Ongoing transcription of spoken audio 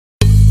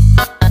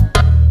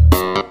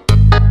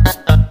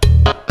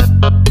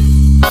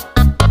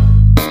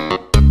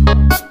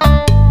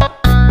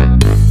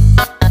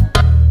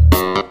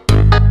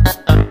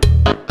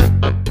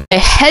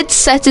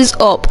headset is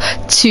up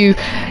to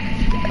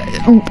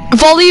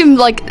volume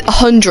like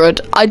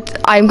 100.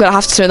 I'm gonna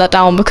have to turn that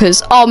down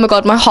because oh my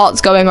god, my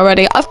heart's going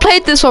already. I've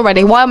played this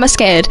already. Why am I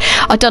scared?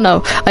 I don't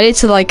know. I need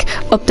to like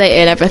update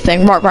it and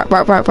everything. Right.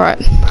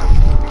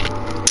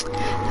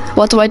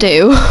 What do I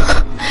do?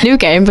 New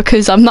game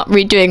because I'm not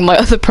redoing my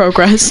other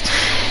progress.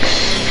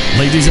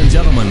 Ladies and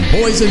gentlemen,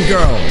 boys and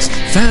girls,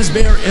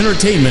 Fazbear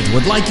Entertainment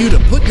would like you to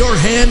put your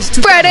hands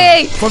together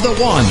Freddy! For the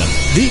one,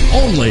 the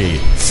only,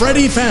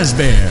 Freddy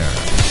Fazbear.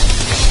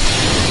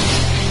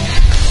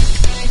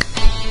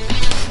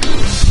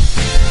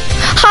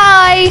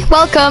 Hi,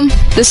 welcome.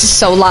 This is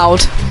so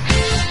loud.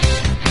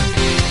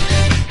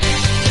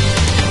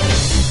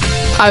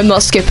 I'm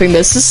not skipping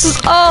this. This is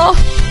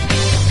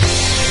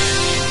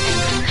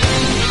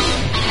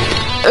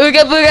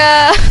Ooga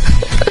booga!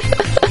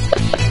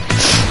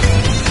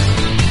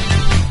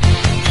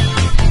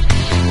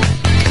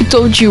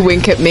 Don't you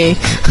wink at me.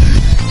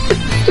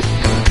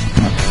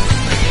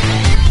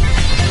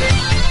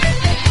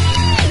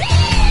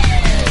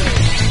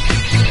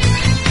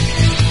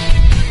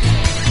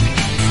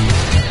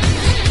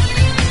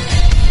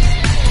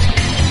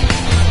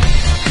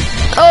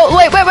 Oh,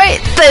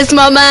 wait, there's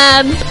my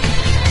man.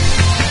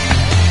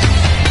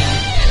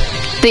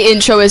 The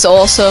intro is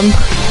awesome.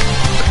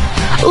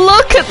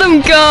 Look at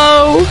them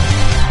go!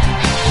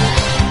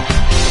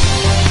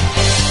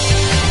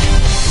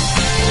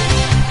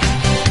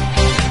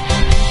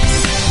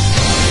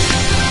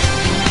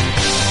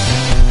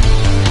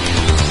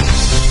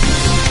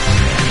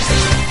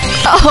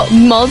 Oh,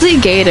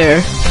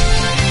 Multi-Gator.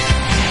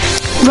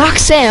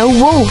 Roxanne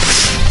Wolf.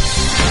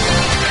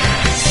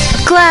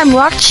 Glam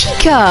Rock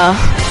Chica.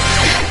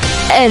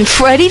 And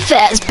Freddy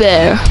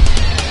Fazbear.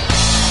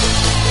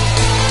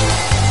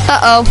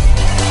 Uh-oh.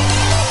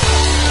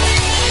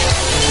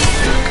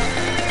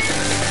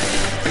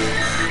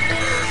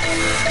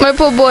 My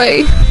poor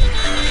boy.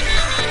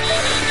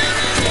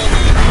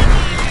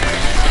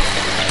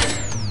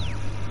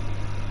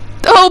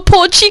 Oh,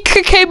 poor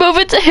Chica came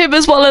over to him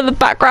as well in the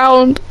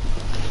background.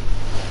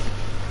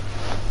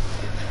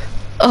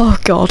 Oh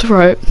god,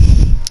 right.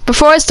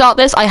 Before I start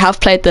this, I have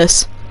played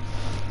this.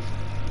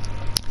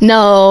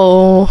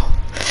 No.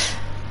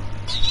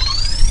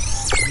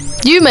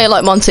 You may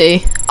like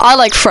Monty. I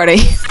like Freddy.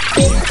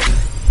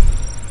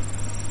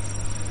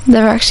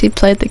 Never actually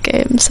played the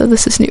game, so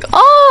this is new.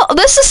 Oh,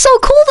 this is so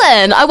cool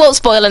then! I won't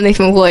spoil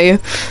anything for you.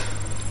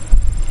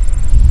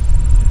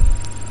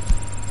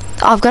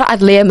 Oh, I've got to add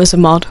Liam as a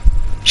mod.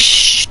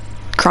 Shh.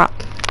 Crap.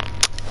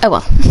 Oh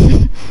well.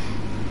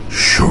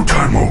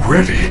 Showtime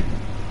already?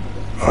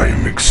 I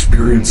am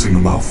experiencing a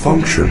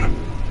malfunction.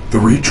 The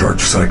recharge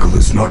cycle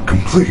is not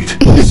complete.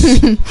 Will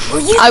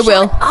you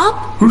shut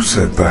up? Who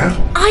said that?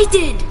 I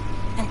did.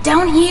 And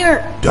down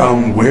here.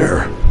 Down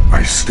where?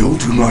 I still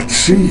do not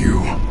see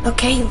you.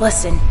 Okay,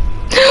 listen.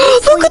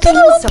 Look at the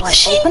little So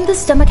I opened the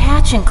stomach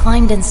hatch and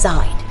climbed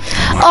inside.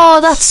 Oh,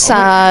 that's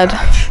sad.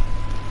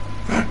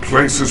 That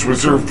place is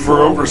reserved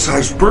for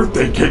oversized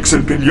birthday cakes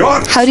and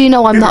piñatas. How do you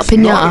know I'm not It is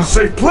piñata? not a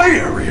safe play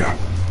area.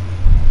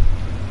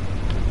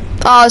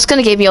 Oh, it's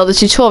gonna give me all the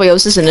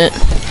tutorials, isn't it?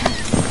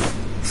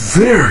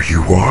 There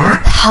you are.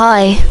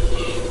 Hi.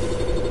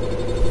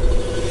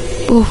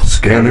 Ooh.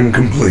 Scanning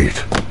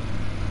complete.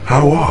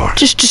 How odd.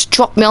 Just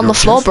drop me on the Your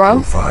floor, bro.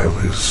 profile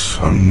is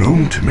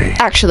unknown to me.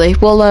 Actually,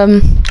 well,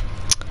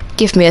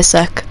 give me a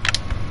sec.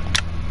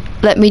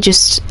 Let me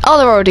just... Oh,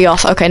 they're already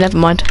off. Okay, never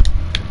mind.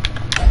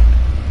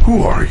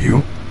 Who are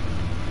you?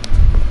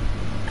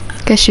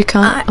 Guess you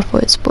can't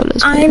avoid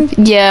spoilers. I'm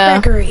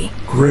Gregory.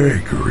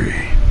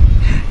 Gregory.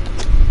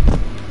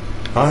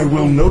 I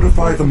will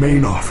notify the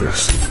main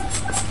office.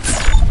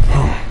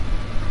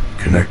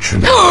 Connection.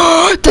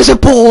 There's a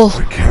ball!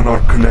 I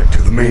cannot connect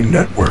to the main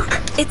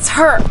network. It's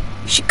her.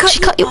 She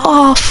cut you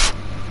off.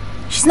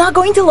 She's not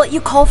going to let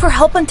you call for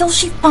help until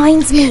she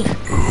finds me.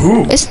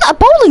 Who? Isn't that a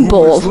bowling Who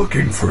ball? is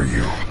looking for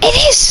you? It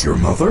is! Your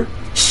mother?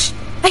 Shh!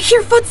 I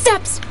hear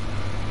footsteps!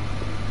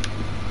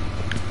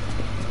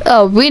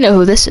 Oh, we know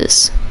who this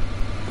is.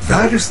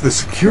 That is the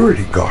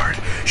security guard.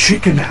 She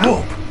can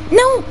help.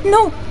 No!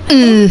 I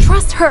don't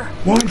trust her.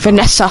 Why?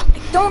 Vanessa.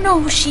 I don't know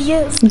who she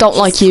is. Don't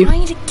like you. She's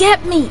trying to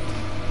get me.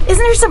 Isn't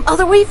there some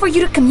other way for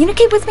you to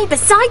communicate with me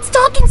besides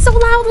talking so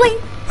loudly?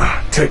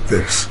 Take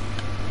this.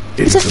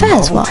 It's a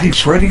Faz novelty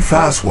watch. Freddy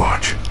Faz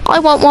watch. I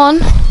want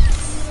one.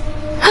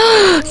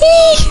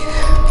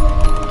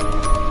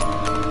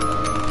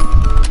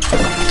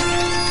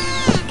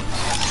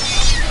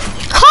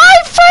 Hi,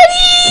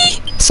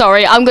 Freddy!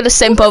 Sorry, I'm gonna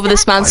simp over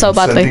this man so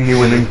badly. Sending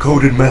you an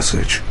encoded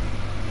message.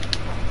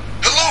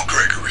 Hello,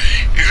 Gregory.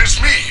 It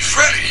is me,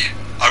 Freddy.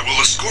 I will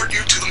escort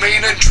you to the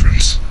main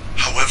entrance.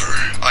 However,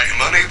 I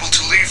am unable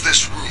to leave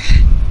this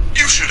room.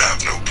 You should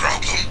have no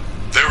problem.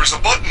 There is a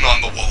button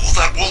on the wall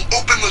that will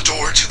open the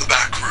door to the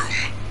back room.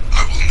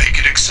 I will make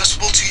it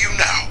accessible to you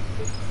now.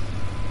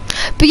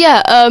 But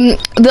yeah,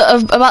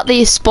 about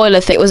the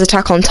spoiler thing, it was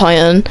Attack on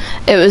Titan.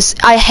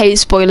 I hate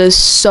spoilers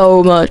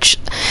so much.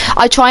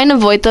 I try and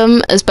avoid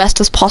them as best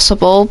as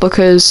possible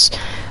because,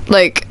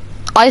 like,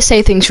 I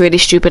say things really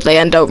stupidly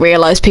and don't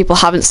realise people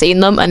haven't seen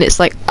them, and it's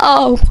like,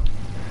 oh.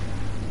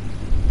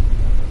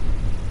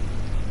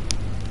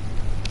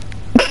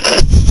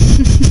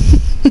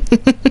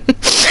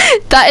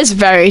 That is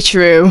very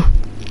true.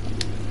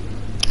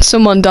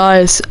 Someone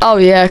dies. Oh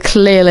yeah,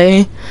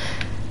 clearly.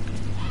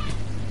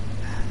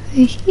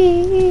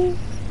 Can't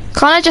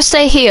I just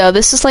stay here?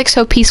 This is like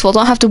so peaceful.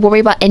 Don't have to worry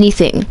about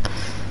anything.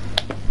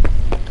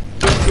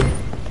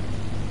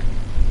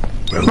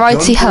 Well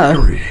Righty done,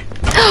 ho. Gregory.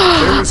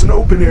 There is an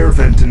open air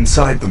vent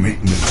inside the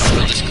maintenance.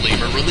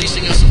 Disclaimer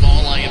releasing us of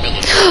all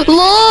liability.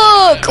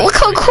 Look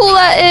how cool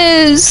that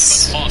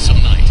is.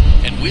 Awesome night,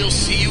 and we'll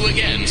see you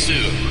again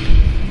soon.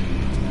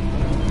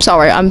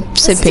 Sorry, I'm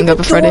simping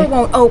over Freddy. The door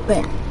won't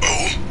open.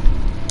 Oh,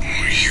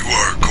 you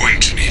are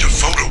going to need a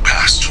photo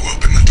pass to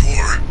open the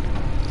door.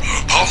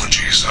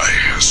 Apologies,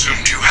 I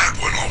assumed you had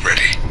one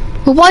already.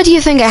 Well, why do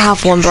you think I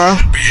have one, bro?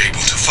 Be able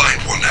to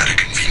find one at a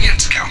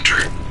convenience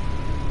counter.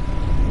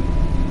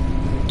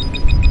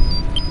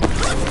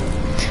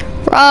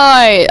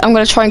 Right, I'm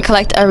gonna try and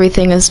collect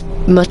everything as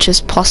much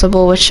as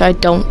possible, which I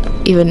can't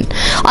even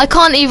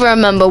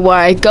remember where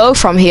I go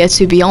from here,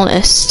 to be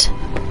honest.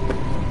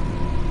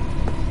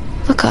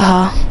 Look at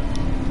her.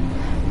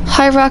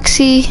 Hi,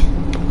 Roxy.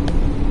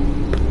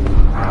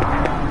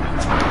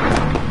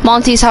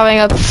 Monty's having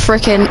a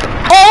freaking...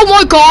 Oh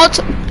my god!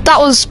 That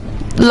was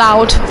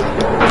loud.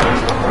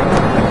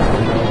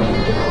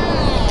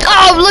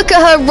 Oh, look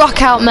at her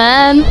rock out,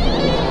 man.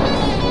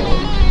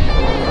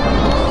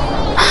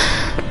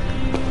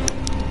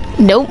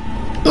 Nope.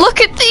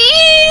 Look at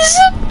these!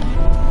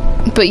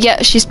 But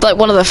yeah, she's like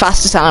one of the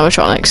fastest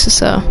animatronics,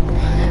 so...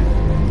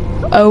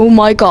 Oh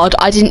my god,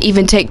 I didn't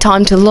even take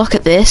time to look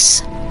at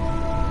this.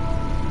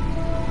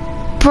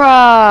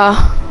 Bruh.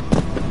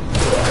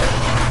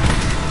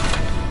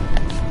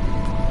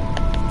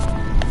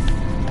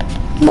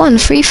 One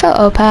free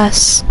photo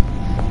pass.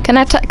 Can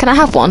I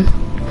have one?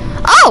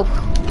 Oh!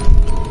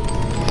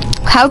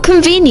 How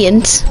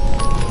convenient.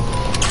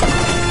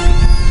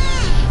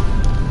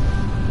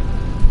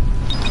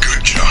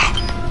 Good job.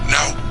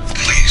 Now,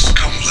 please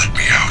come let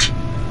me out.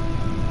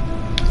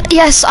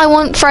 Yes, I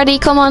want Freddy,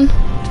 come on.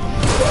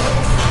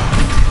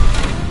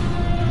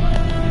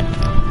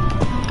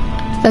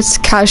 Let's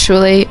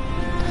casually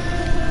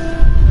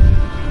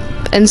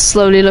and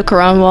slowly look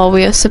around while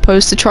we are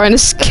supposed to try and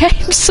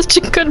escape. Such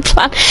a good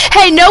plan.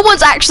 Hey, no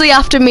one's actually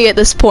after me at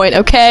this point,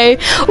 okay?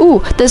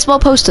 Ooh, there's more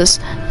posters.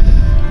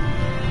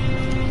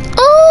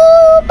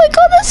 Oh my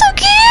god, that's so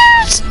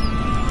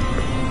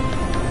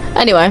cute!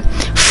 Anyway,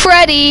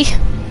 Freddy.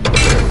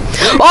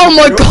 Oh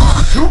my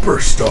god!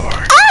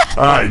 Superstar!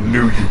 I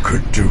knew you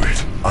could do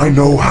it. I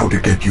know how to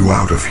get you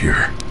out of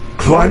here.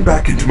 Climb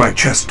back into my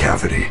chest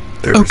cavity.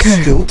 There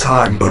is still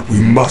time, but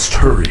we must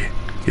hurry.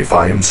 If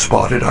I am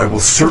spotted, I will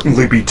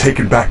certainly be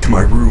taken back to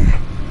my room.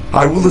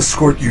 I will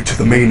escort you to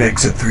the main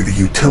exit through the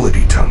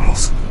utility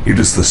tunnels. It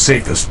is the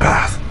safest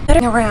path.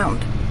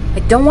 Around. I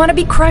don't want to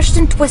be crushed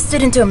and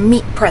twisted into a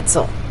meat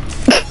pretzel.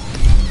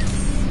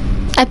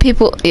 And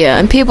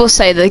people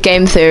say the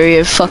game theory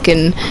of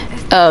fucking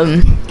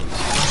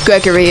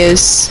Gregory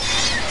is,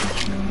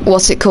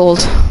 what's it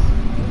called?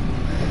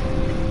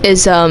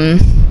 Is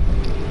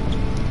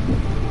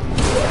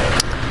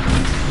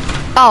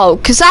oh,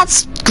 cause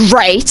that's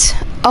great.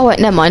 Oh wait,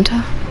 never mind.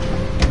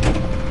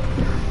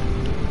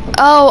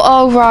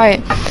 Oh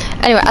right.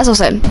 Anyway, as I was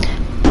saying,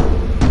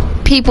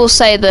 people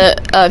say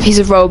that he's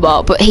a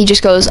robot, but he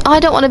just goes, I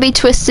don't want to be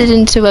twisted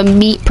into a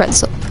meat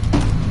pretzel.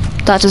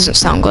 That doesn't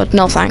sound good.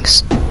 No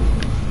thanks.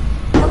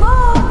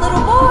 Hello,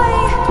 little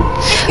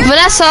boy.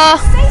 Vanessa,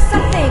 Say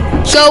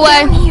something. go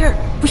away. Down here.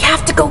 We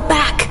have to go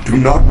back. Do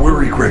not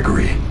worry,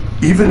 Gregory.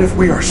 Even if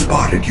we are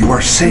spotted, you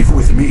are safe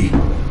with me.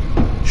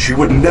 She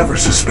would never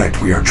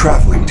suspect we are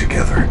traveling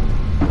together.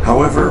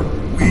 However,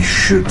 we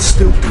should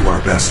still do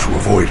our best to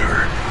avoid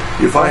her.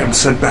 If I am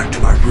sent back to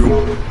my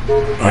room,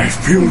 I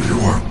feel you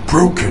are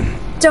broken.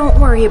 Don't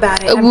worry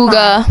about it. I'm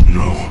Awooga.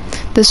 No.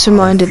 This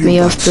reminded me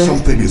of the...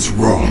 Something is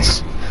wrong.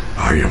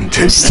 I am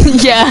taking you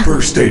to the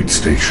first aid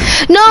station.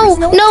 No,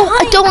 fine. no,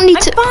 I don't need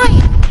to... I'm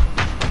fine.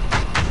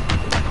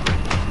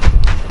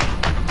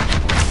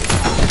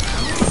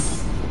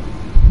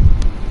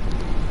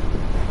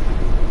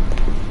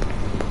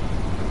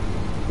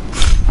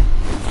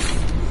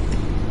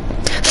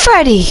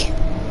 Freddy!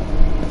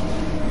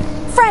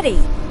 Freddy,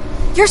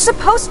 you're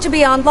supposed to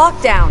be on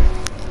lockdown.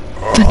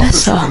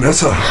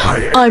 Vanessa,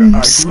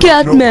 I'm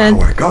scared, do not know man.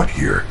 how I got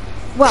here.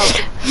 Well,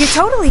 you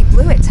totally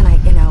blew it tonight,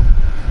 you know.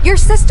 Your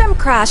system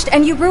crashed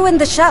and you ruined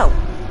the show.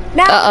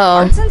 Now,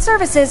 Arts and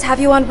Services have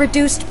you on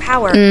reduced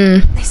power.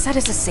 They said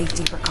as a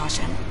safety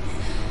precaution.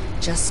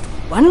 Just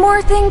one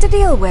more thing to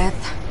deal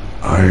with.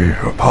 I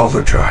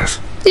apologize.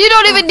 You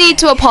don't even need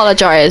to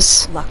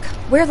apologize. Look,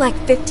 we're like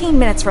 15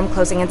 minutes from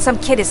closing and some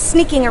kid is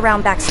sneaking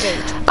around backstage.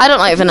 I don't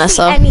like If you see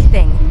Vanessa.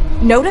 anything,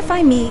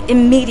 notify me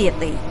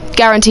immediately.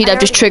 Guaranteed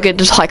I've just triggered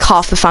just like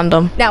half the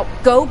fandom. Now,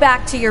 go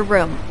back to your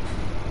room.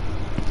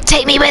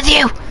 Take me with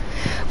you!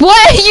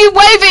 Why are you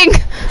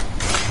waving?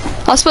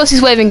 I suppose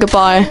he's waving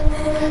goodbye.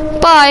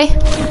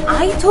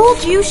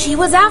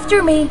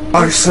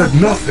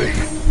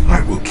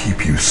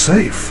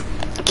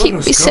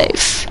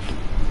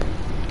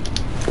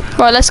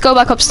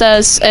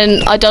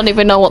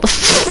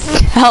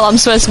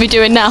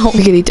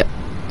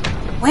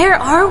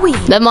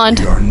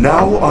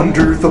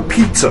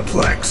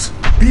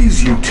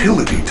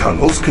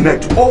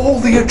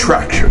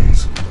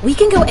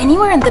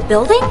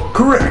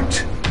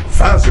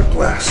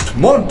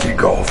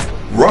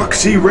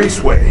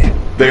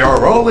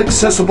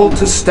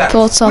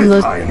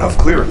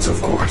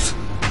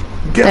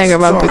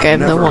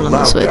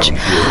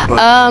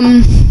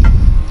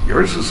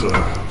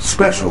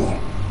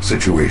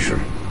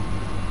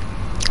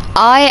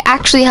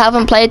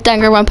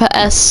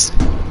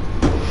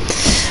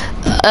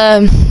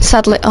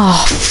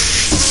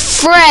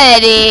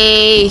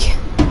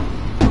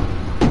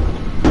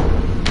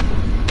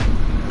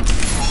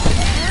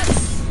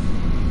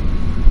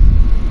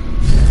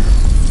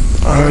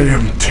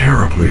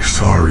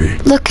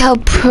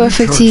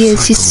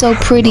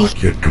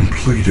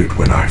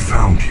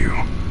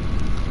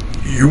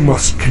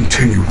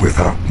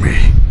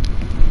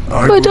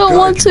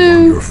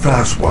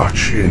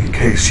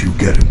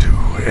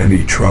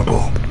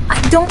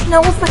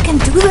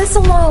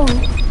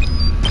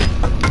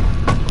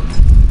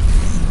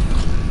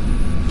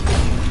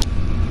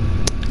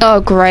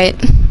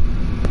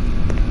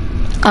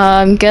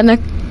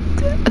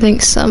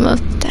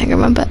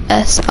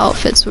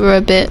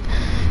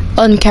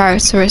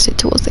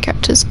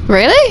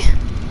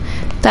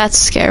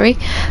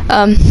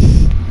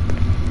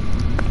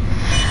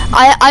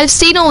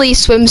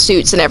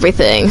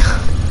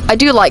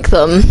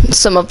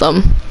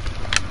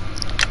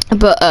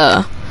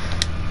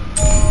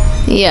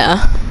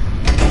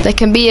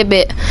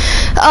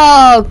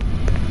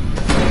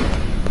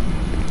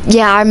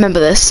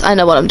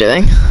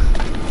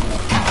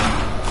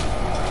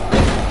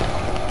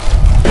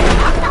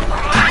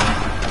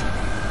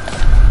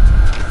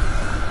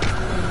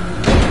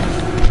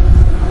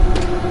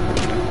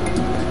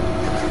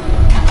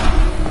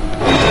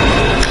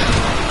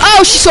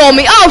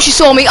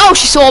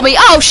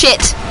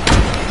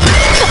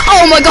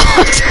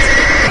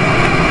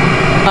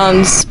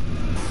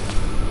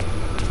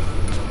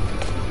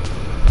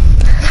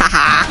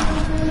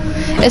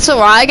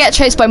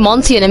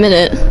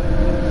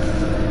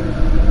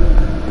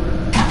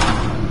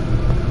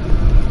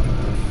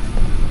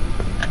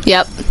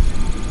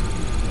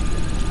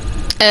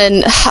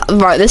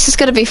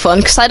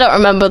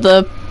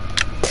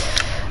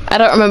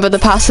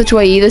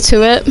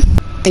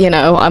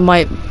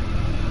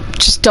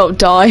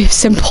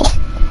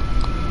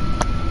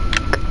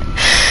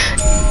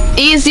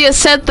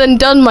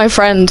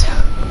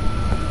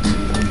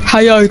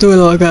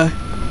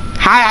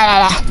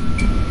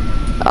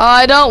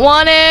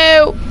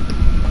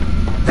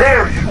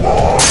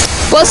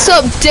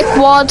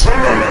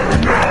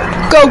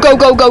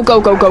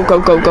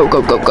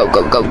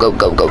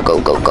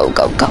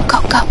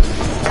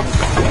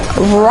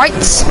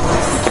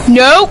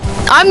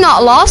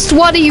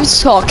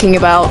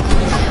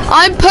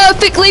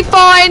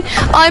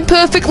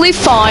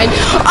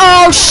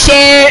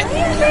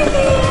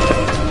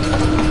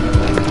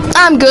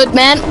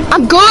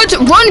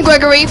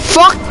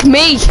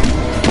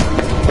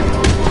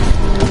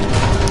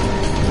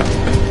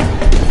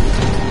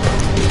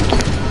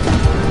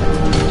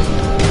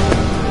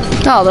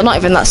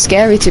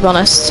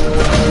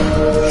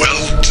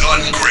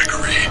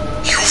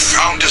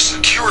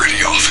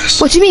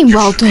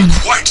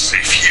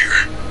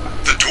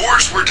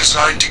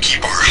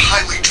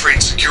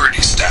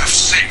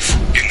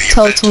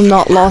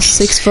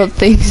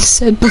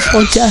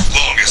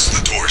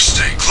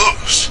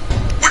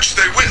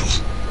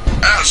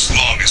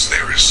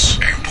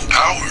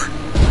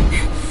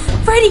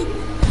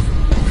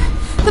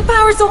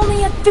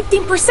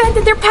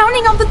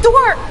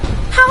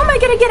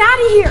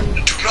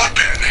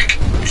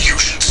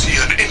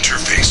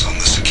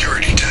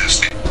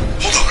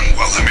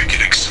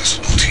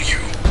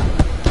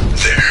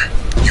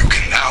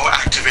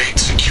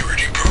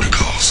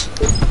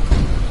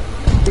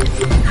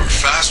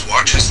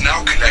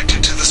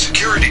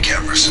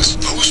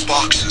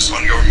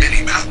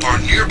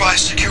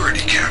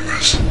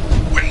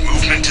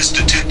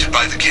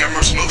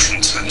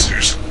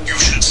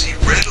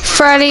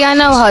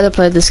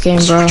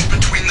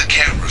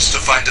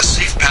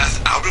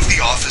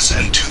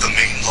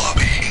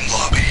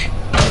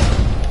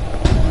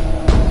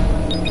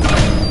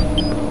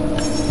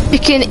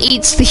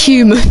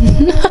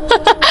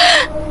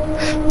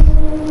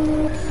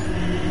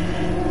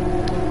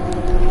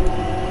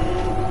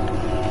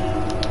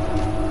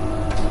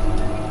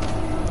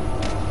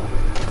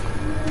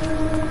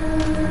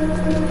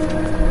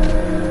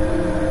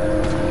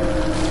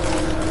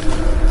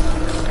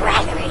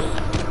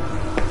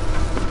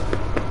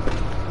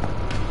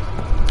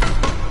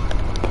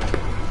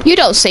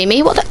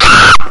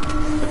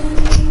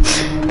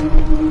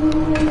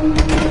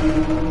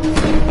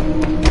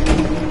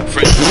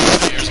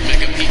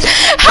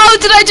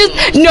 did I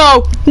just...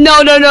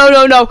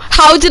 No.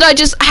 How did I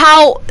just...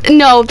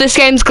 No, this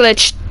game's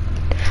glitched.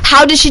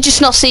 How did she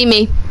just not see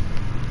me?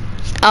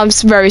 I'm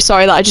very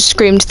sorry that I just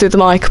screamed through the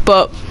mic,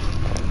 but...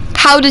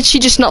 How did she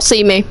just not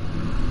see me?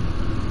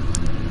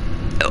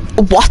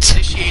 What?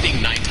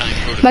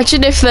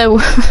 Imagine if there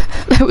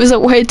was a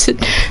way to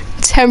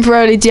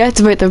temporarily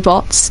deactivate the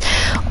bots,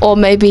 or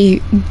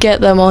maybe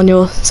get them on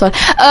your side.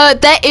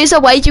 There is a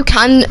way you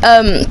can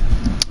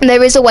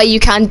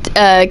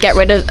get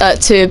rid of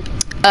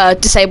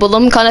disable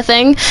them, kind of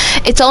thing.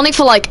 It's only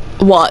for like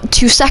what,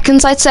 2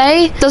 seconds, I'd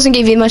say. Doesn't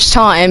give you much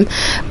time,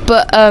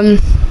 but no.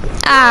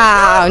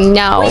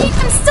 Wait,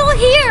 I'm still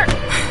here.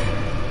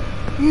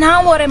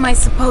 Now what am I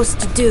supposed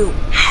to do?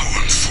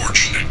 How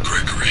unfortunate,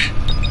 Gregory.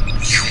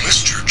 You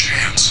missed your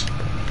chance,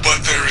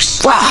 but there is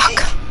still hope.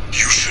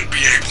 You should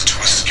be able to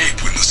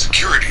escape when the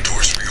security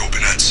doors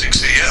reopen at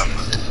 6 a.m.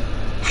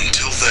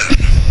 Until then,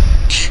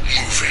 keep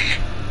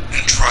moving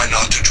and try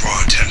not to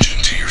draw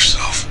attention to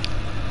yourself.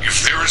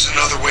 If there is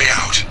another way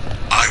out,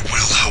 I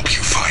will help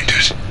you find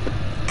it.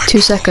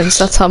 2 seconds,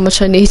 that's how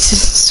much I need to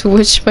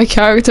switch my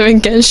character in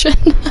Genshin.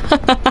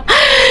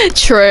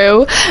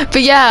 True.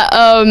 But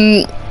yeah,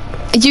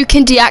 you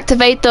can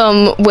deactivate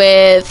them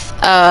with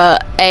I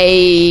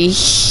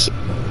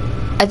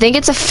think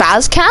it's a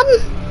Phas cam?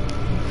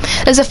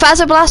 There's a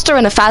Phaser Blaster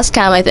and a Phas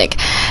cam, I think.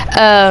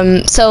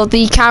 So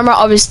the camera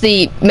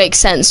obviously makes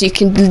sense. You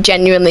can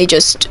genuinely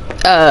just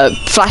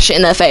flash it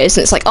in their face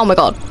and it's like, oh my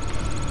god.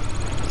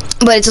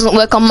 But it doesn't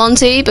work on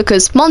Monty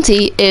because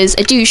Monty is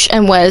a douche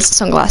and wears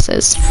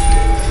sunglasses.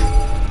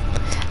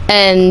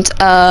 And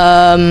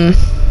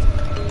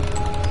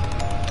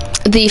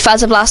the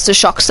Phaser Blaster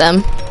shocks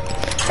them.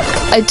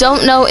 I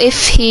don't know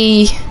if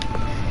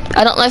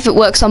it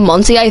works on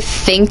Monty. I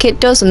think it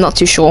does. I'm not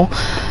too sure.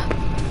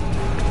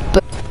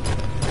 But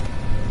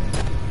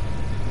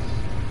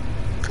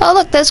oh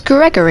look, there's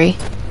Gregory.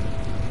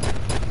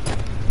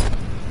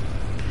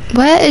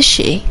 Where is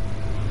she?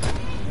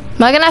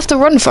 Am I gonna have to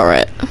run for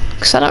it?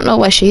 Because I don't know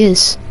where she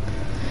is.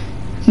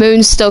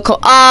 Moon's still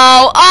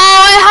oh,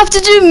 I have to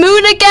do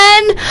Moon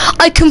again?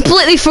 I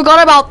completely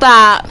forgot about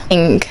that.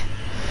 The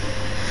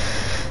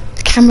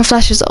camera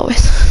flashes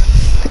always.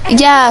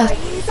 Yeah,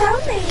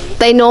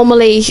 they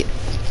normally...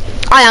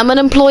 I am an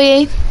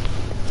employee.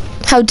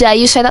 How dare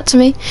you say that to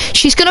me?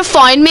 She's gonna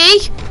find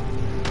me.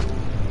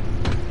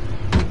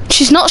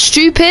 She's not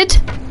stupid.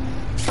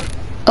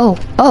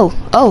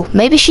 Oh,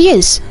 maybe she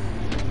is.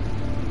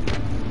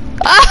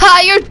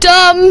 Ah, you're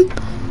dumb.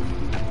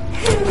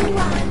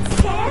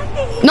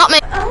 Not me.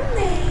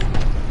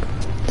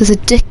 There's a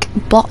dick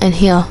bot in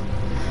here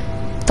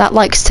that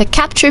likes to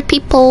capture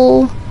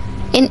people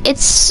in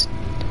its...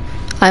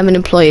 I'm an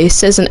employee,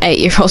 says an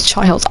 8-year-old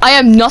child. I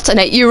am not an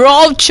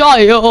 8-year-old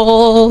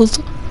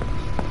child.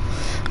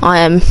 I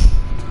am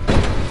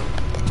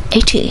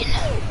 18.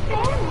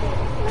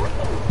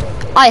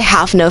 I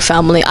have no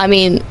family. I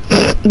mean,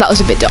 that was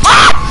a bit dumb.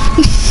 Ah!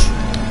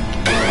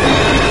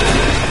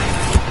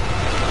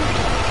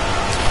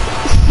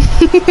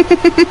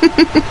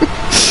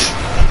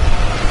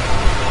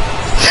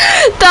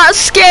 That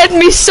scared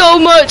me so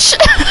much.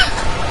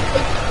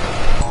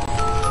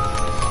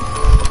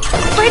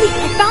 Freddy,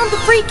 I found the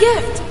free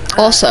gift.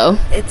 Also,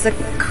 it's a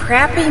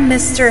crappy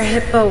Mr.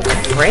 Hippo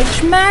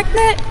fridge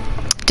magnet.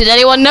 Did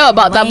anyone know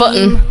about that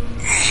button?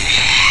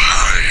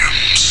 I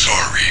am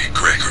sorry,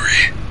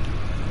 Gregory.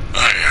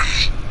 I am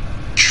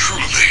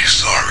truly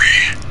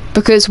sorry.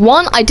 Because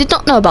 1, I did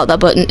not know about that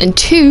button, and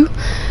 2,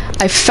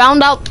 I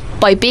found out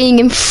by being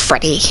in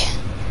Freddy.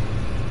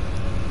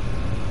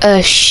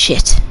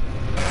 Shit.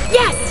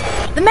 Yes!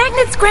 The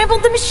magnet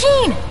scrambled the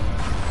machine!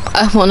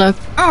 I want a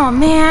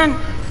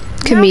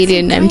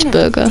comedian named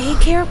Burger.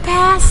 Daycare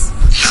pass?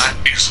 That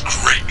is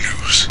great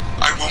news.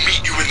 I will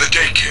meet you in the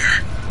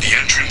daycare. The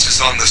entrance is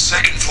on the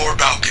 2nd floor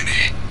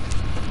balcony.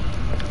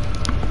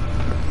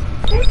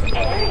 This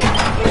area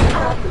is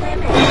off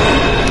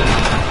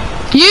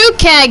limits. You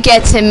can't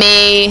get to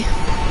me.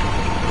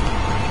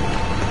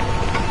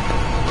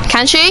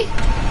 Can she?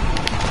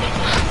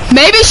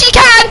 Maybe she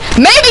can!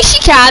 Maybe she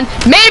can!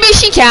 Maybe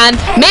she can!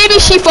 Maybe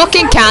she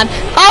fucking can!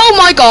 Oh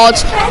my god!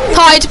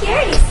 Hide!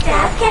 Security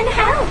staff can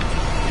help.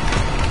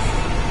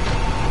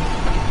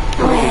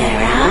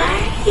 Where are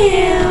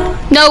you?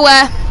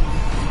 Nowhere.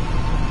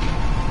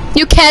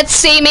 You can't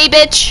see me,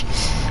 bitch.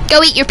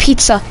 Go eat your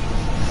pizza.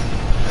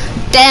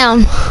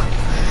 Damn.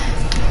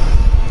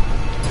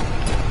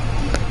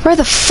 Where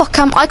the fuck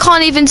am I? I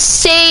can't even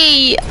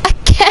see. I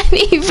can't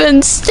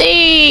even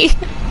see.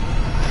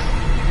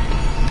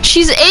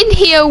 She's in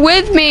here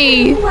with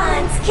me. Who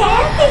wants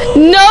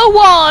candy? No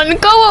one.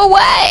 Go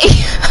away.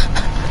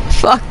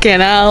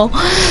 Fucking hell.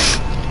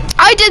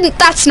 I didn't.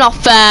 That's not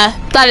fair.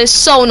 That is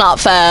so not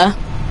fair.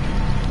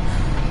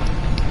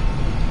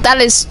 That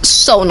is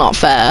so not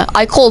fair.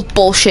 I called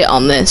bullshit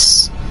on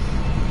this.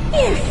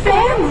 Your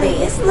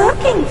family is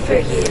looking for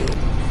you.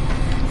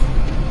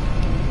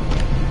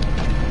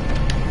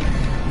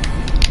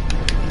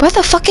 Where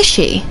the fuck is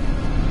she?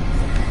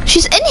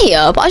 She's in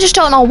here, but I just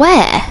don't know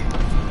where.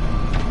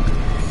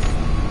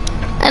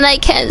 And I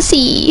can't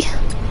see.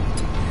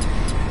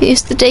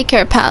 Use the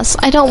daycare pass.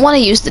 I don't want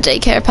to use the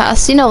daycare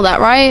pass. You know that,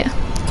 right?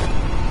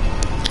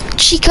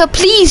 Chica,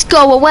 please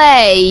go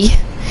away.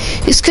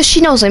 It's because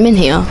she knows I'm in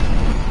here.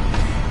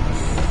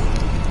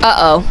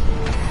 Uh-oh.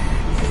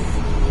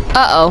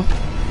 Uh-oh.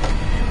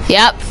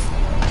 Yep.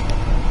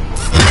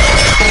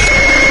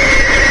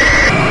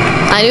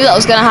 I knew that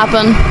was gonna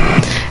happen.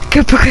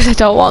 Good, because I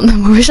don't want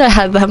them. I wish I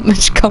had that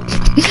much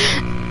confidence.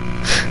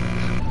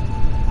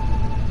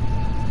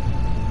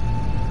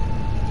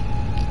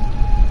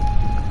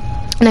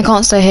 And I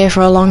can't stay here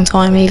for a long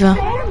time either.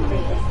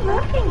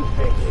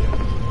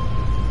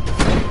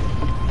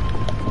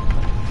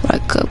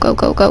 Right, go, go,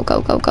 go, go,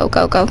 go, go, go,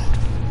 go, go.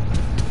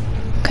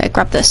 Okay,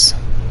 grab this.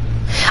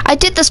 I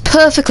did this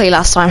perfectly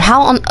last time.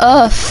 How on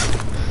earth?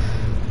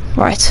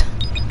 Right.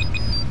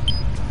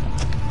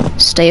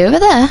 Stay over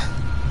there.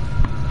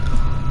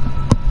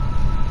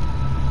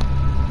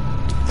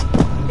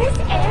 This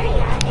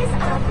area is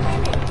off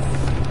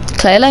limits.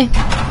 Clearly.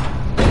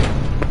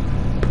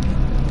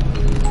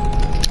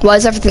 Why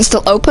is everything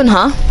still open,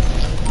 huh?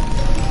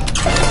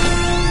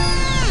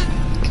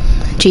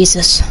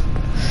 Jesus.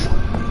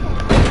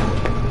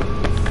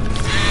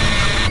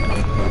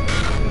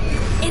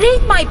 It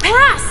ain't my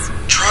pass!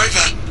 Try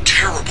that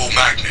terrible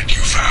magnet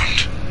you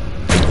found.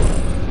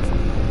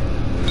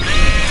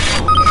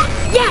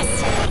 Yes!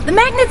 The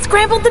magnet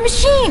scrambled the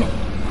machine!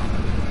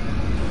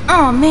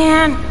 Oh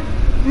man,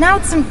 now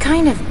it's some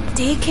kind of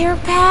daycare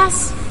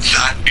pass?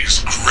 That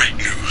is great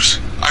news.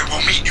 I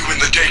will meet you in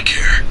the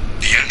daycare.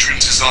 The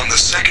entrance is on the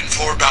second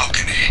floor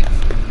balcony.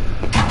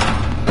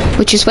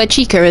 Which is where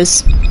Chica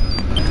is.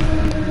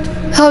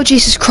 Oh,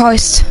 Jesus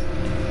Christ.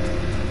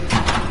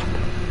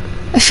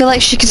 I feel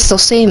like she can still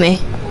see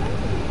me.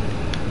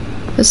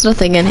 There's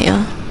nothing in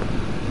here.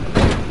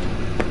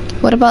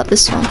 What about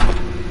this one?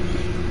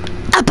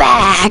 A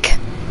bag!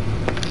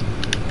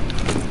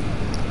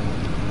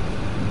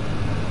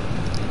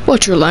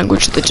 What's your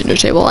language at the dinner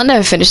table? I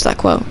never finished that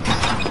quote.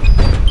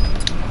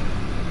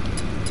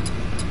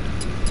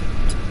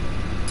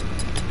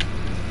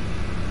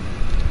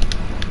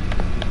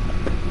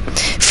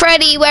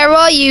 Freddy, where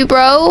are you,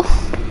 bro?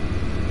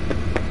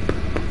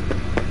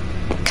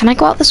 Can I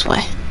go out this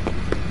way?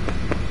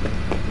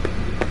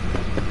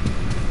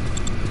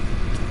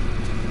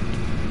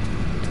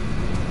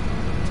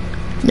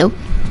 Nope.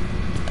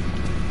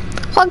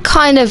 What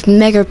kind of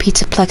mega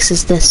pizzaplex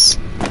is this?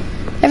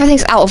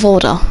 Everything's out of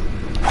order.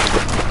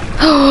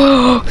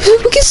 Oh,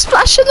 we can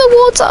splash in the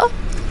water.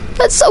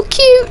 That's so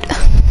cute.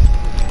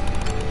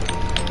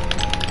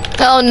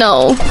 Oh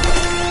no.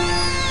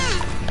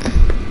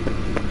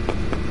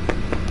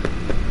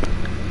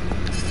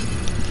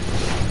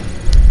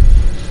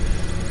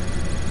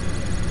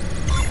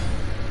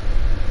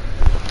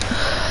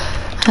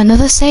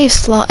 Another save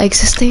slot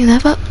existing there,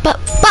 but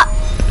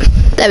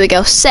there we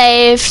go,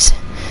 saved.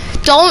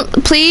 Don't,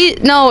 please,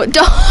 no,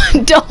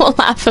 don't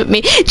laugh at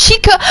me.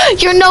 Chica,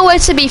 you're nowhere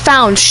to be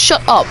found.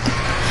 Shut up.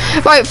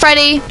 Right,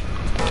 Freddy.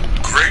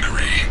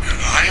 Gregory,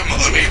 I am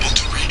unable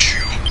to reach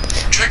you.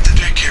 Check the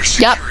daycare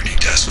security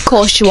desk. Of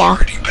course you are.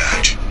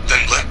 Badge,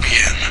 then let me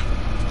in.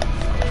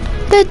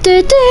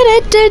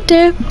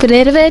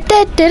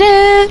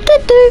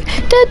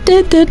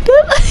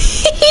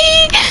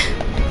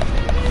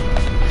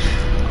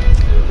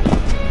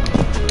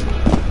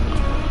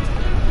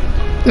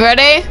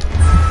 Ready?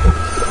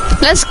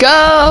 Let's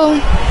go.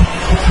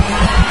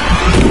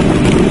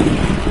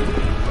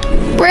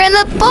 We're in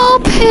the ball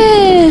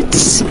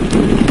pits.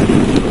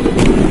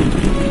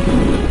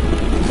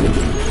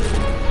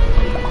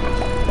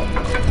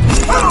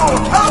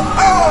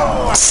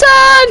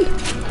 Son!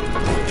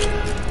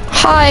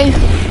 Hi.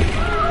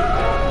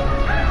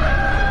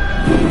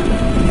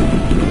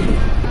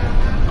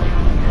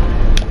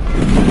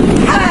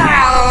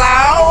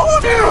 Hello?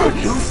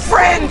 New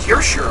friend,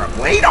 you're sure I'm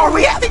late. Are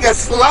we having a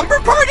slumber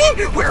party?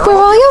 Where are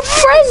all your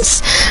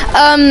friends?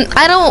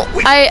 I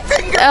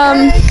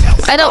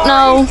don't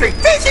know.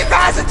 Fizzy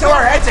pass until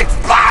our heads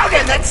explode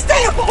and then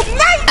stay up all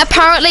night.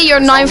 Apparently you're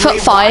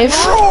 9'5".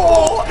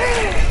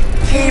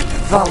 Keep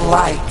the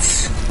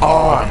lights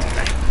on.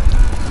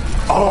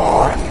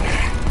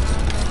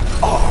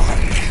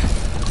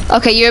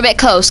 Okay, you're a bit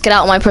close. Get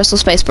out of my personal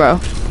space, bro. No!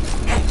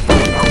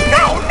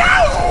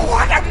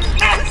 What a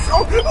mess!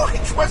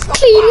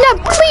 Clean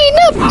up! Clean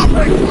up!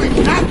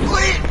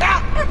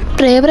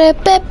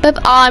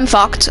 I'm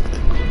fucked.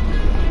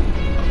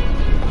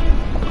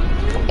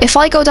 If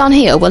I go down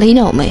here, will he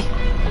know me?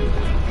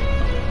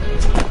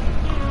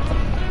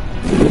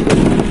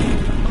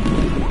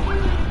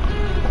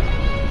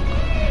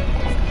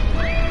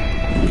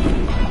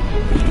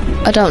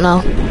 I don't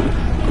know.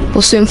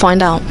 We'll soon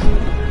find out.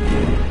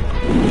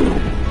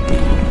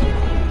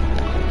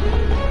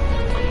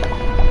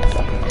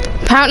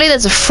 Apparently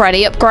there's a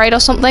Freddy upgrade or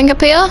something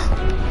up here.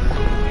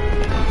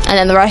 And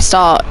then the rest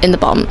are in the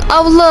bottom.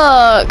 Oh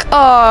look!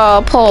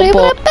 Oh, poor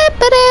boy.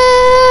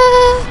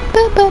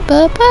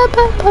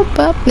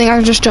 I think I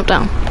can just jump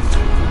down.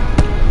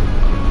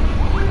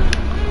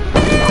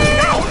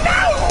 No!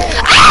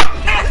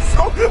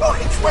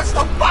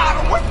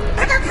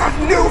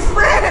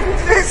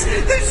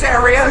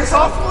 area's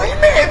off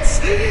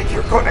limits.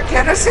 You're gonna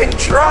get us in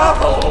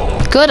trouble.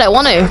 Good, I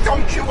want to.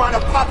 Don't you want a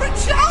puppet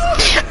show?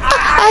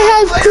 I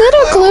have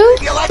glitter glue.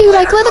 Do you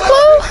like glitter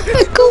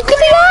glue?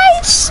 Googly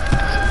eyes.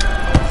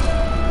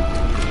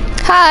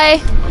 Hi.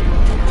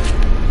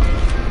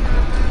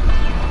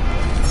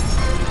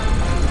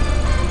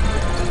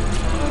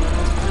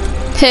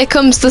 Here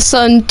comes the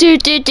sun. Do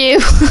do do.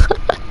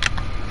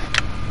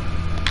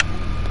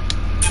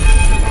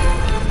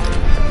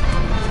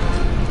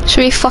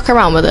 Should we fuck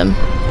around with him?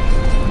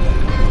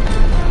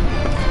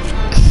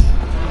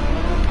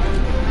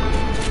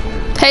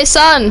 Hey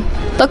sun,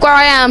 look where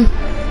I am.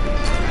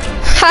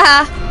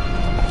 Haha.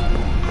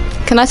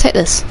 Can I take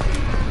this?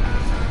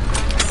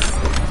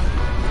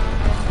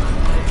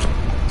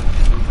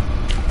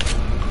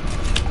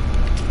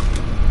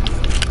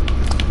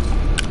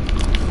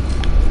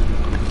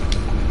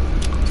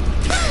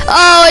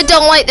 Oh, I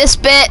don't like this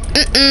bit.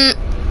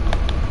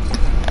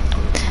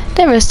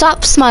 Never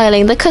stop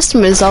smiling. The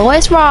customer is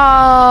always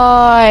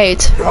right.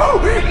 Oh,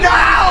 no!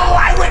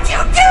 Why would you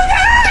do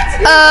that?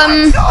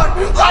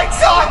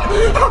 Lights on!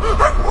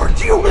 I warned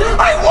you!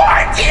 I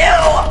warned you!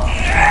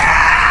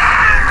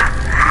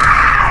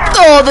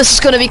 Oh, this is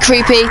gonna be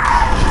creepy.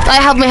 I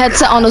have my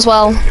headset on as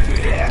well. Naughty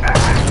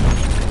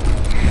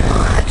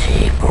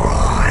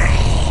boy.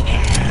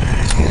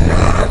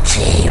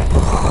 Naughty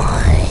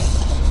boy.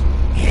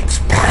 It's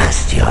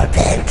past your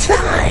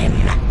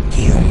bedtime.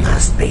 You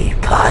must be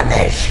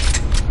punished.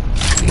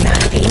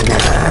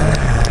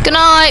 Good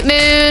night,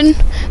 Moon.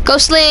 Go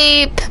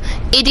sleep,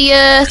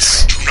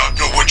 idiot. Do not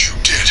know what you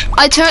did.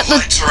 I turned the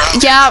lights are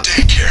out yeah. in the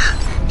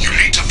daycare. You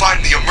need to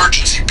find the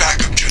emergency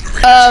backup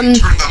generators and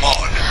turn them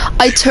on.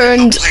 I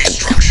turned Play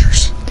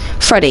structures.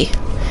 Freddy.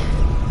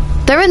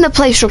 They're in the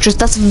play structures.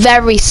 That's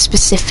very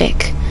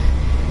specific.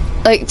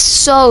 Like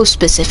so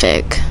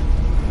specific.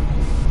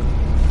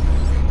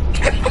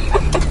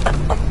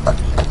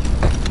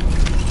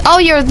 Oh,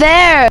 you're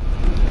there.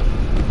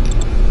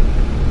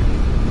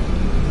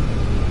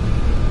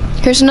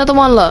 Here's another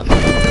one, look. Clean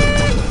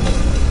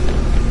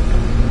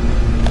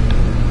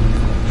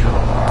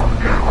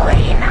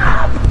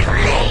up,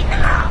 clean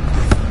up.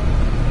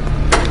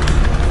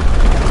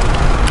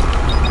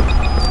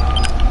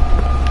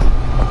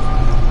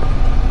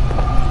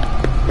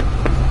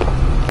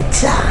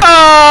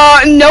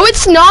 No,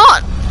 it's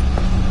not.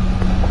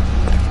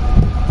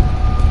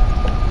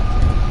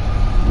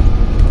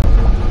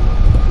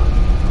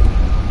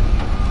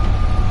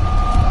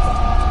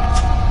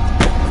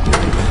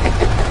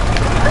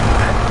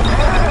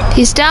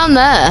 He's down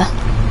there.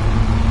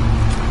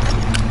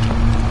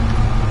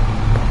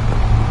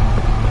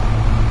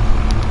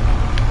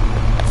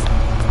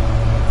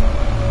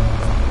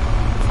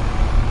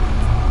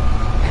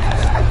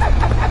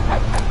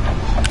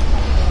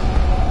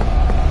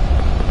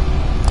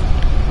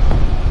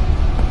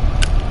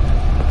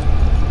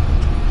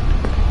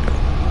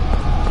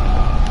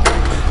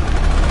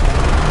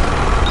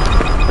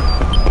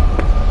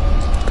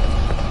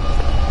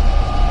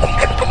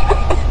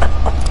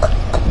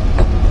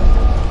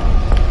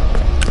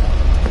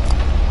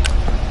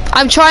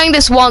 I'm trying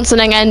this once and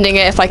then ending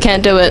it if I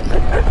can't do it.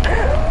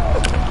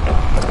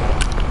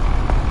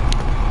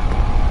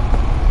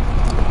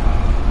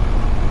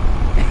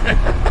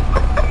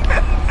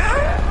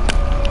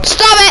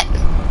 Stop it!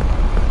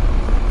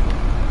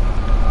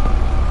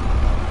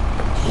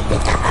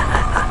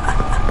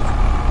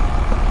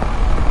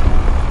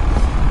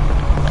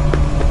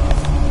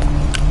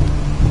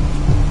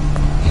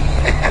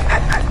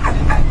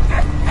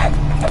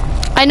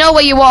 I know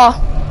where you are.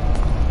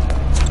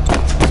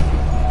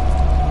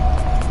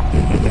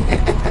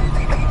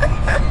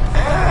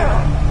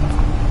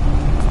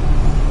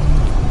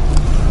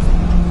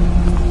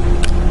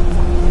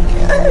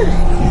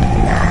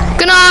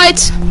 Good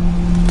night.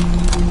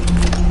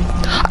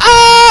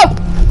 Oh!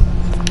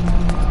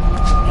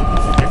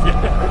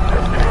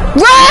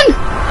 Run!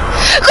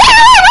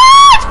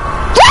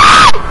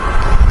 Run!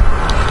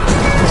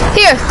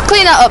 Here,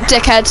 clean that up,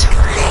 dickhead.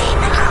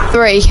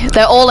 3.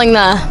 They're all in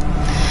there.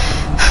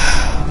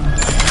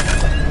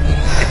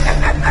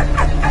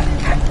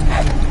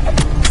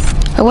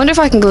 I wonder if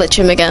I can glitch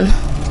him again.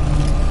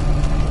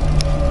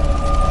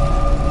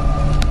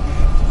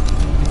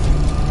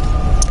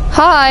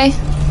 Hi.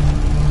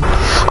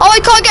 Oh, I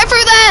can't get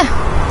through there!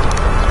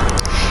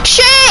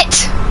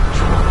 Shit!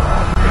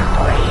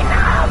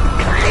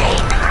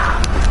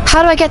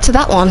 How do I get to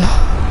that one?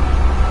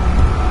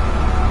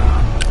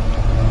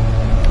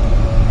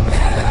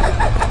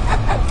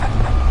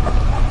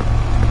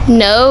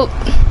 Nope.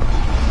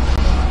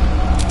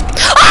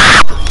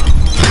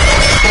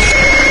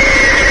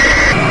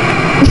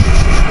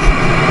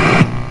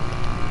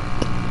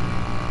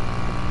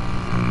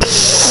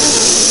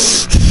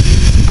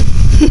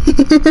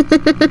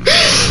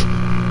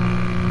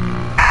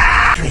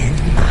 It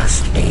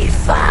must be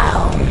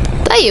found.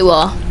 There you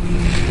are.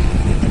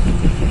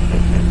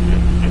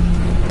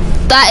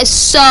 That is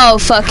so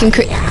fucking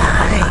creepy.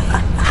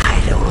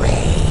 Hide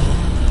away.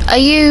 Are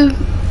you...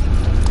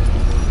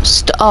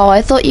 Oh,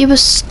 I thought you were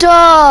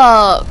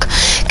stuck.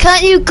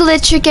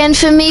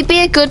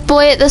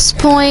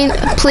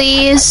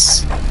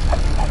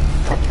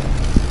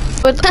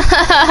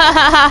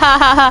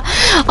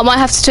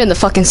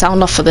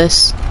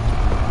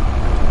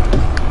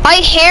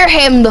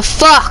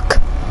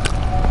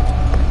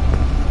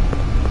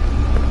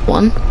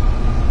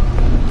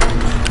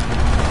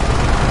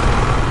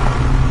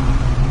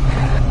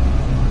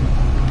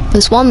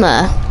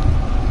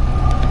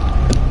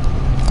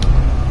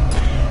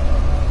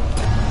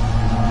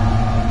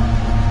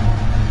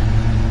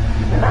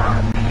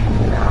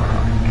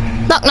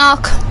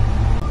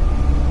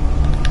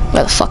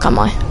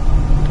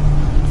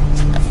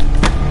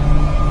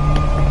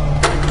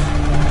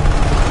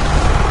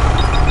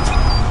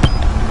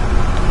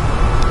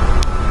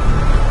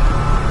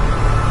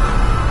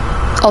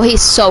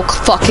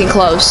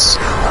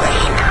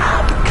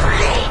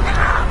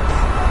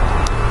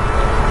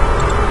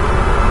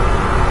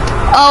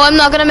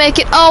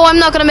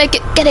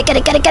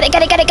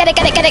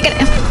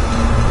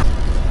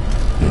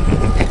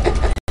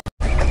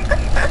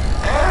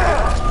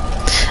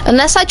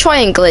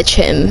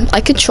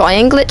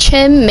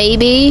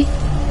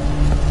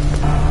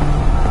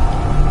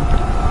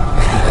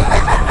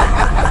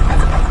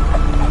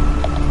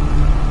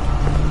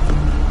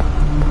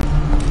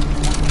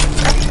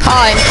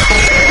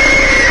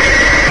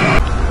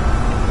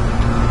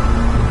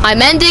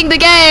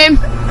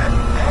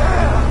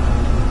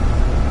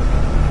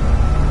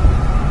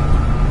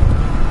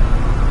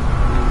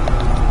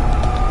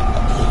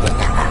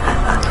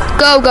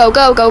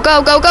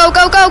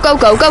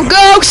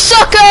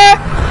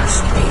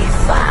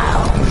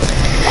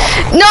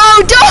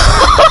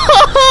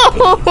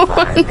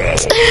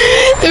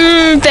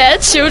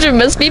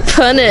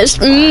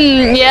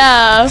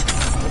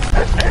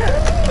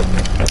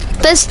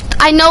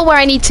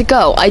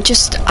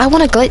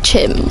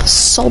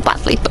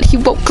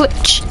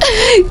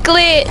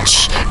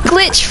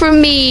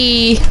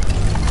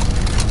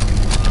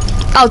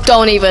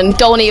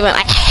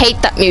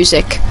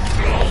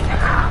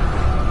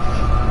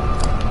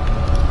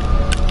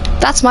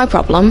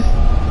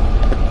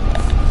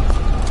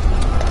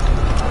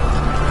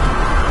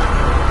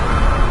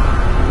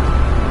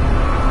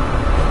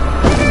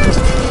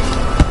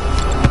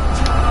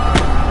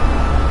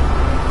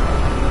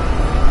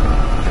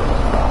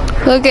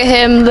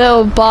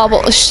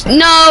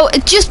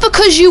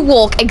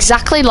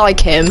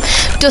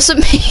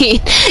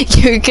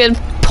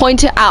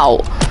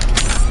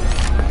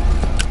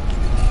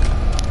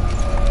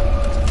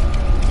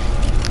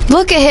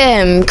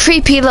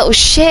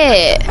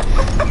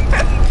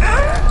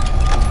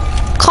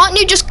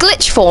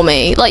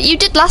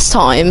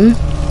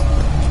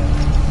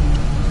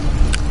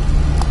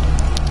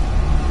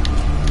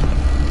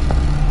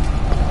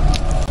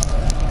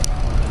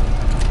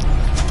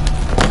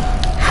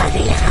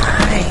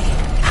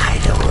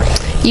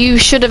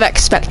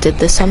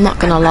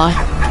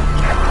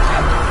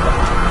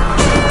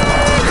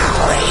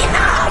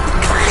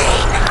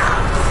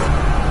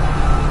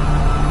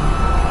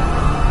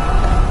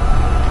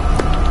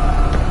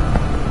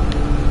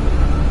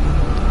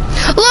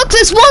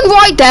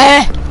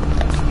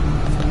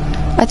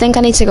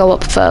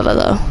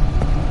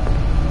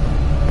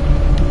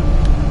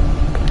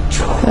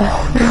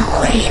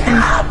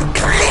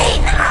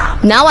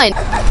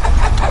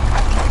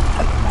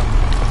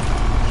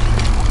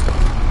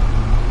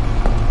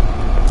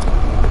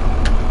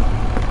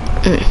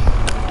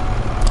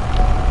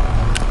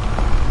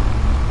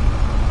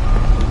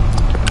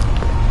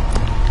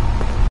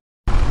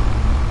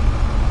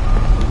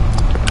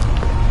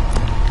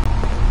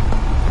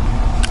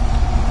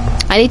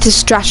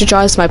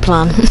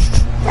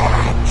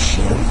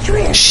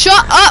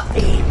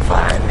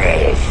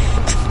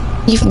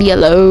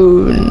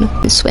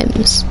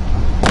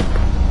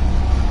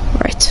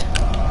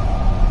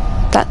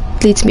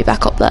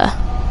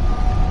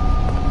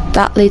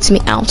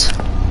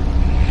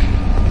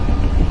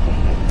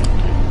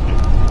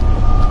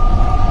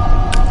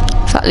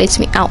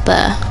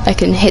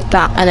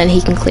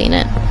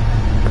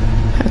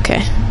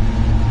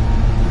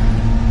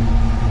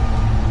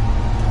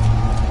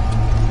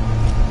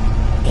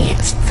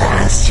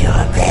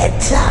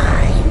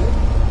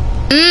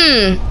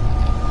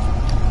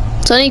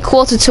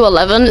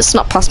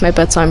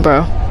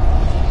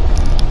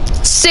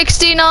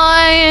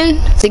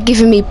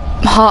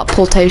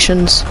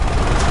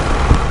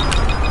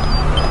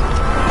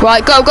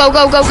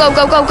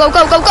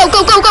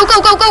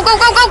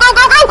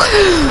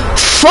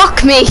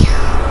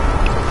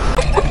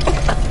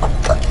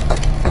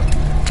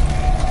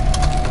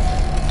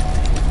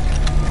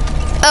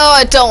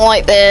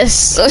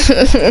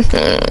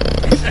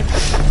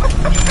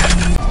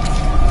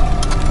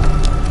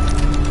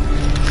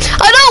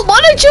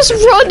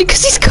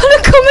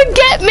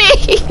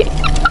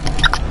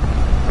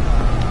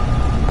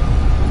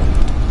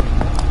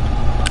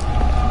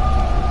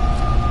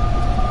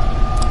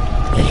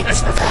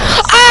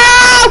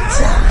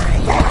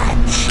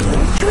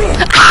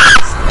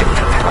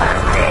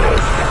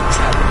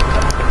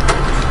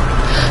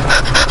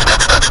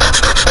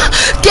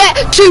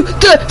 to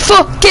the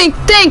fucking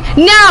thing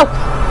now!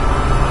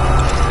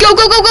 Go,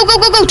 go, go, go, go,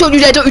 go, go! Don't you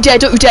dare, don't you dare,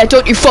 don't you dare,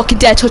 don't you fucking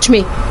dare touch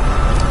me!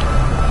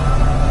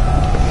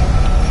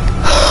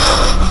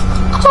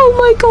 Oh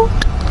my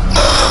god!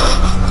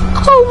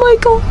 Oh my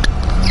god!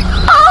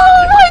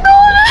 Oh my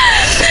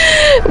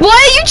god! Why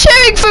are you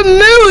cheering for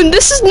Moon?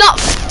 This is not.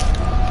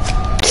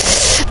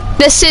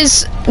 This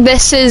is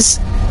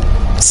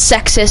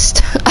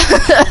sexist.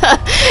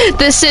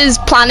 This is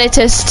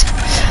planetist.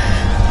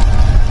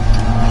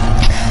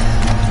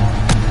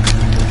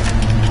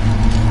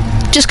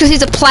 Just because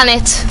he's a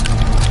planet,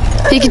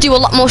 he can do a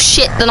lot more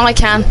shit than I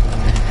can.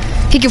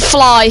 He can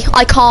fly,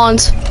 I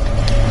can't.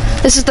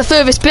 This is the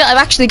furthest bit I've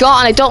actually got,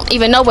 and I don't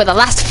even know where the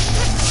last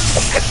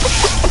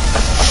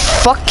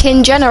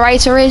fucking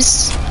generator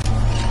is.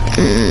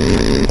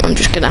 I'm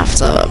just gonna have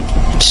to.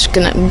 I'm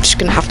just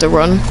gonna have to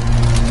run.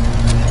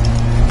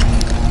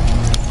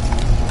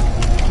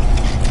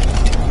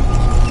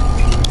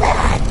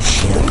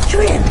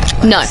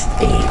 No.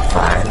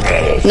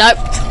 Nope.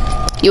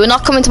 You are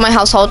not coming to my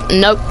household.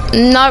 Nope.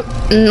 Nope.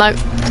 Nope.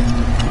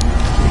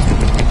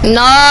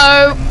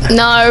 No.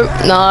 No.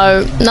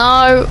 No.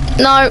 No.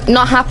 No.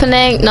 Not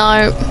happening.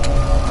 No.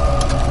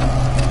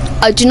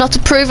 I do not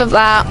approve of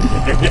that.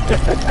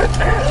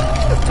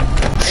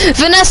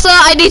 Vanessa,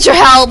 I need your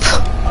help.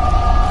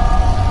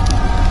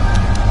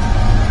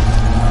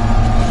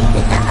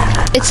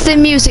 It's the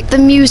music. The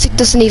music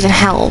doesn't even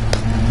help.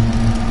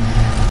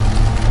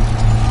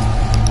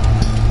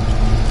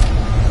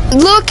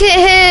 Look at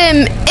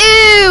him!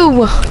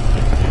 Ew!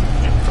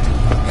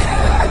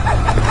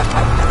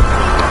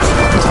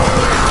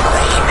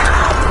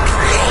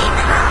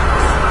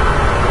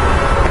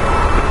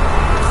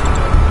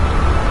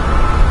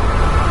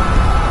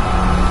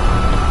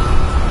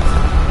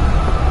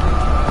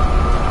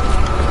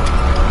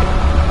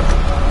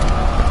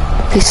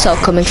 He's so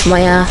coming for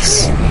my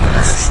ass.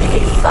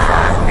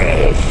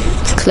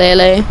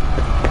 Clearly.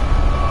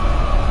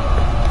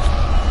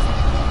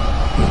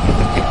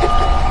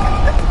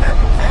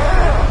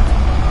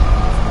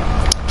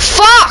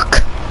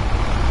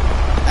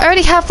 I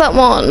already have that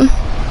one.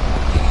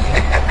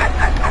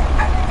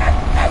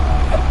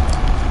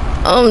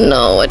 Oh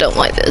no, I don't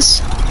like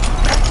this.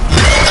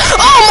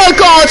 Oh my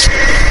god!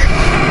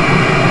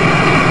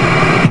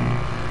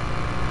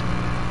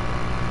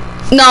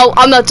 No,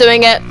 I'm not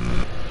doing it.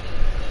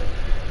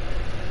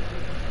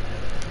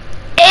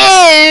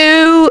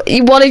 Ew!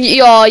 One of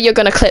you, oh, you're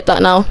gonna clip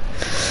that now.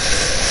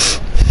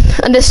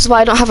 And this is why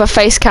I don't have a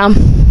face cam.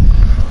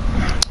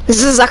 This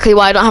is exactly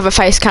why I don't have a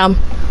face cam.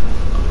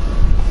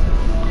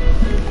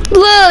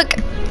 Look!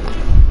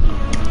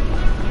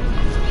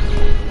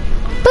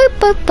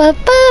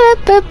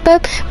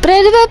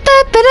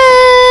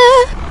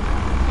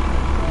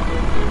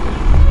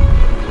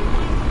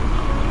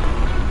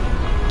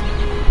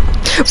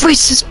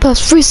 Reese's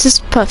Puffs, Reese's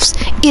Puffs.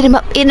 Eat 'em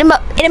up, eat 'em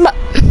up, eat 'em up.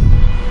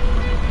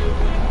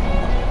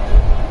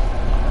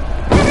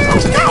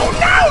 No,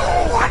 no!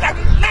 What a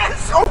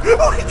mess! Oh,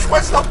 which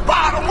was the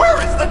bottom? Where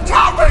is the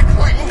top?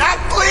 Clean that,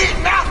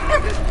 clean that!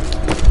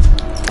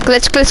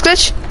 Glitch, glitch,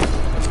 glitch.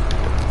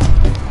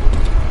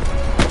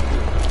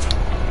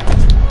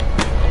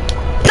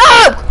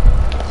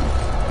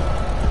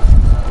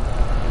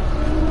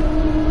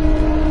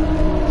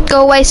 Go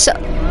away, so. No,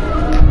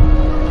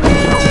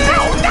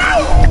 no!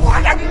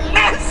 What a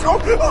mess! Oh,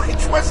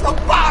 which was the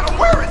bottom?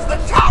 Where is the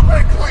top?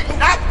 Clean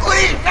that,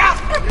 clean that!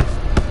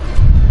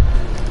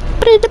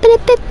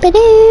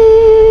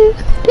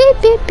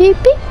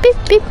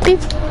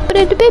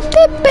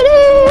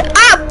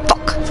 Ah,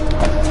 fuck!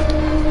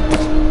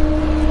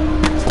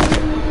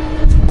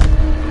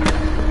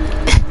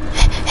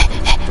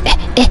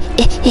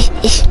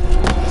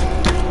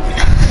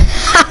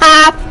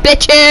 Haha,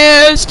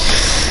 bitches!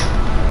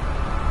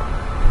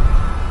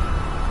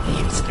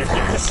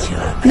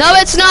 No,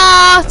 it's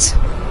not!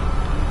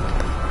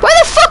 Where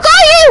the fuck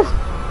are you?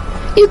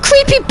 You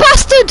creepy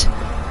bastard!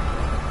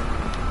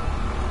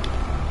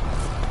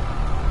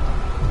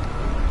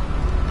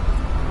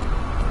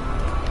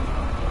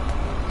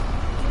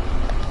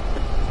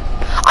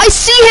 I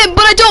see him,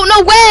 but I don't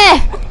know where!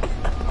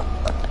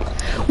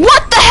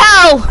 What the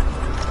hell?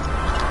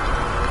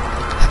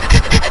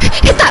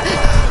 Hit that!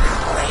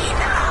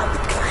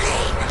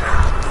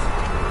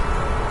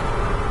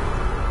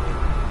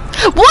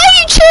 Why are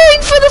you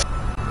cheering for the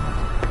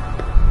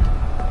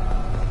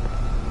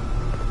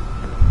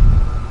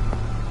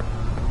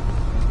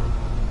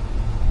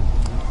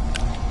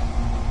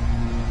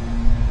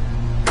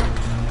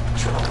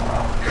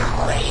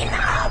Clean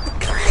up.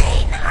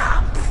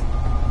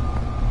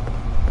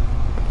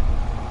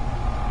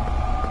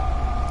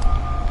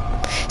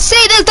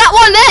 See, there's that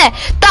one there!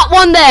 That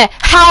one there!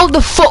 How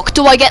the fuck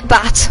do I get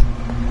that?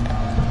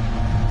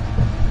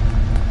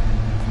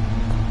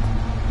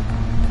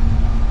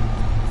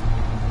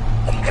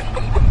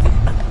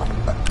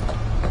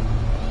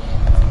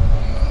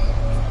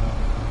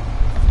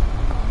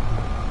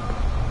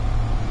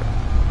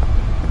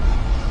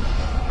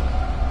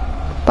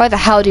 Why the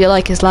hell do you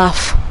like his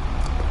laugh?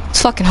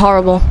 It's fucking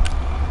horrible.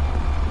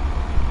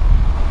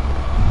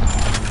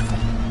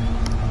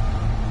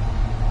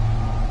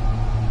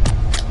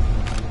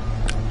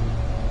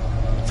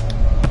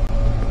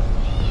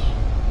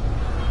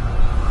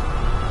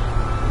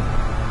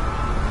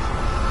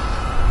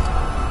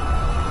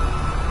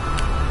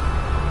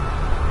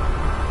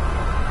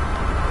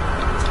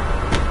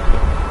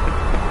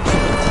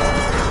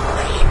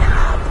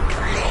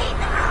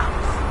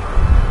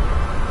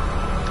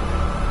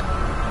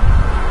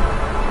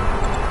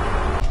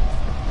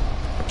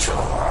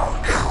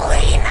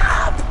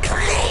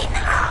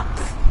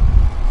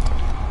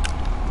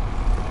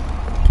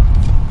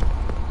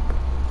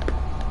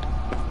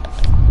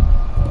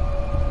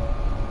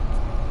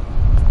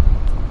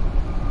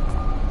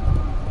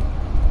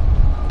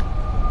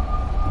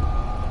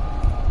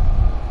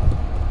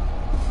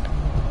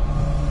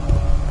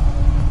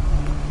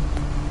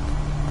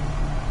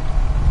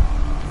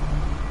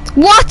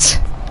 What?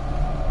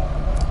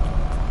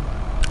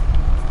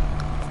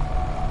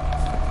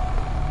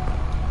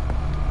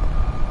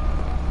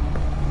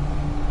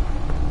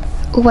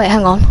 Oh, wait,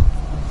 hang on.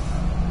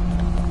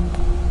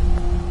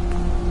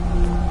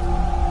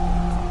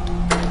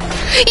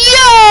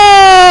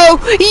 Yo!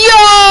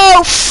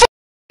 Yo! F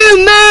you,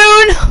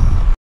 Moon!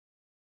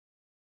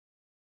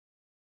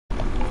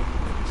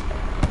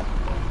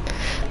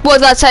 What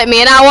did that take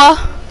me, an hour?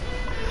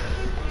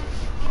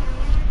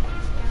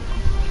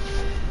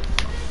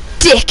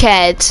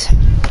 Dickhead.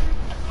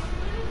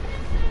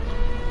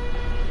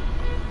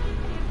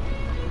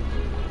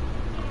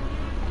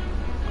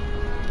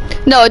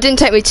 No, it didn't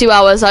take me 2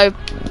 hours. I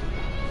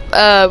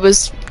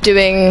was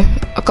doing.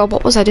 Oh God,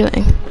 what was I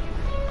doing?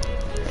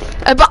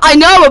 But I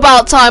know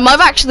about time.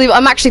 I'm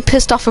actually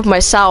pissed off with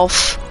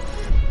myself.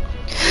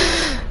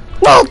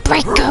 Rule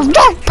breaker,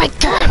 rule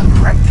breaker.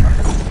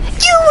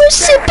 You were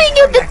sipping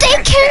in the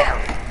daycare.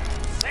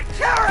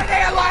 Security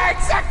alert!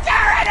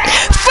 Security!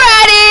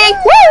 Freddy!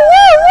 Woo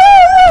woo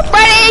woo!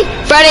 Freddy!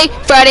 Freddy!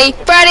 Freddy!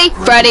 Freddy!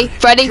 Freddy!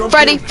 Freddy!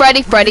 Freddy!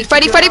 Freddy! Freddy!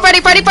 Freddy! Freddy!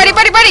 Freddy! Freddy!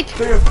 Freddy! Freddy!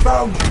 They have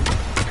found you.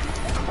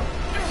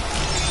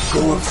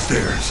 Go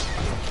upstairs,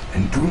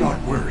 and do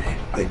not worry.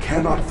 They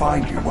cannot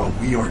find you while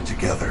we are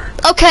together.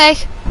 Okay.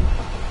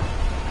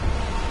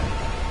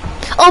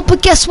 Oh,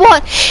 but guess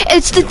what?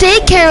 It's the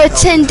daycare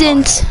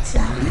attendant.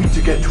 You need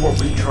to get to a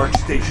recharge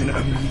station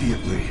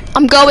immediately.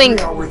 I'm going.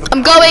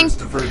 I'm going.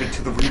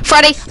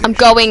 Freddy, I'm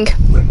going.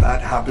 When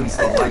that happens,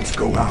 the lights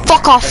go out.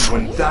 Fuck off.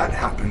 And when that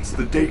happens,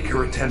 the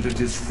daycare attendant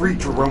is free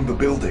to roam the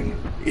building.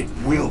 It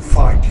will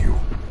find you.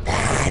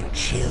 The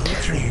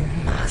children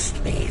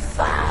must be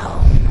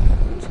found.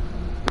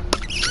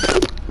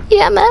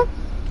 Yeah, man.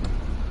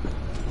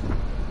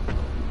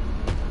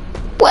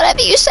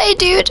 Whatever you say,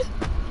 dude.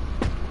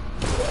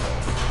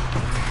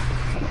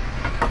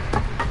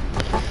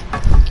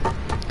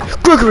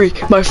 Gregory,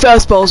 my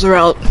fastballs are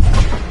out.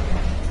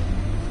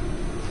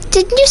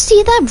 Didn't you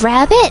see that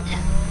rabbit?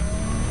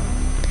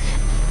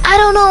 I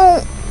don't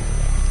know.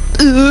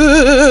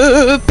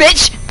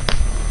 Bitch!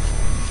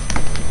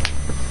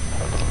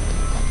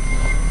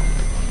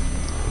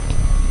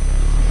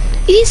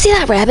 You didn't see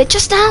that rabbit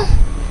just now?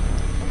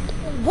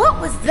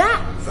 What was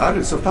that? That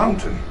is a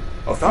fountain.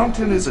 A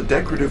fountain is a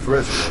decorative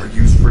reservoir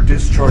used for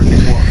discharging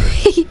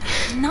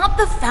water. Not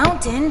the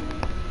fountain.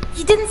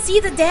 You didn't see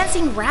the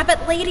dancing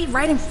rabbit lady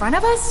right in front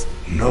of us?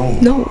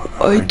 No,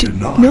 I did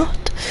not.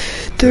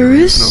 There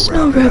is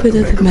no rabbit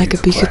at the Mega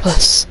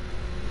Plus.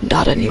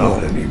 Not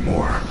anymore. Not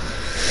anymore.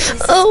 This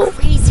is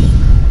crazy.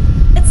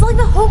 It's like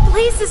the whole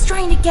place is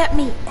trying to get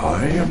me.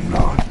 I am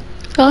not.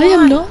 I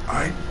am not.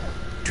 I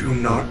do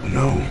not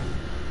know.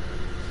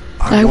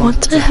 I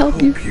want to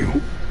help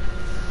you.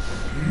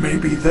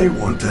 Maybe they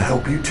want to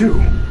help you too.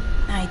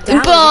 I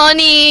doubt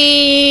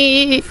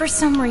Bonnie! it. For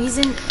some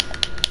reason,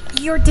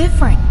 you're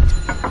different.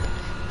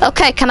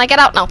 Okay, can I get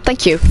out now?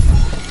 Thank you.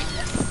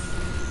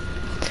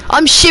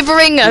 I'm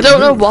shivering, I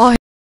don't know why.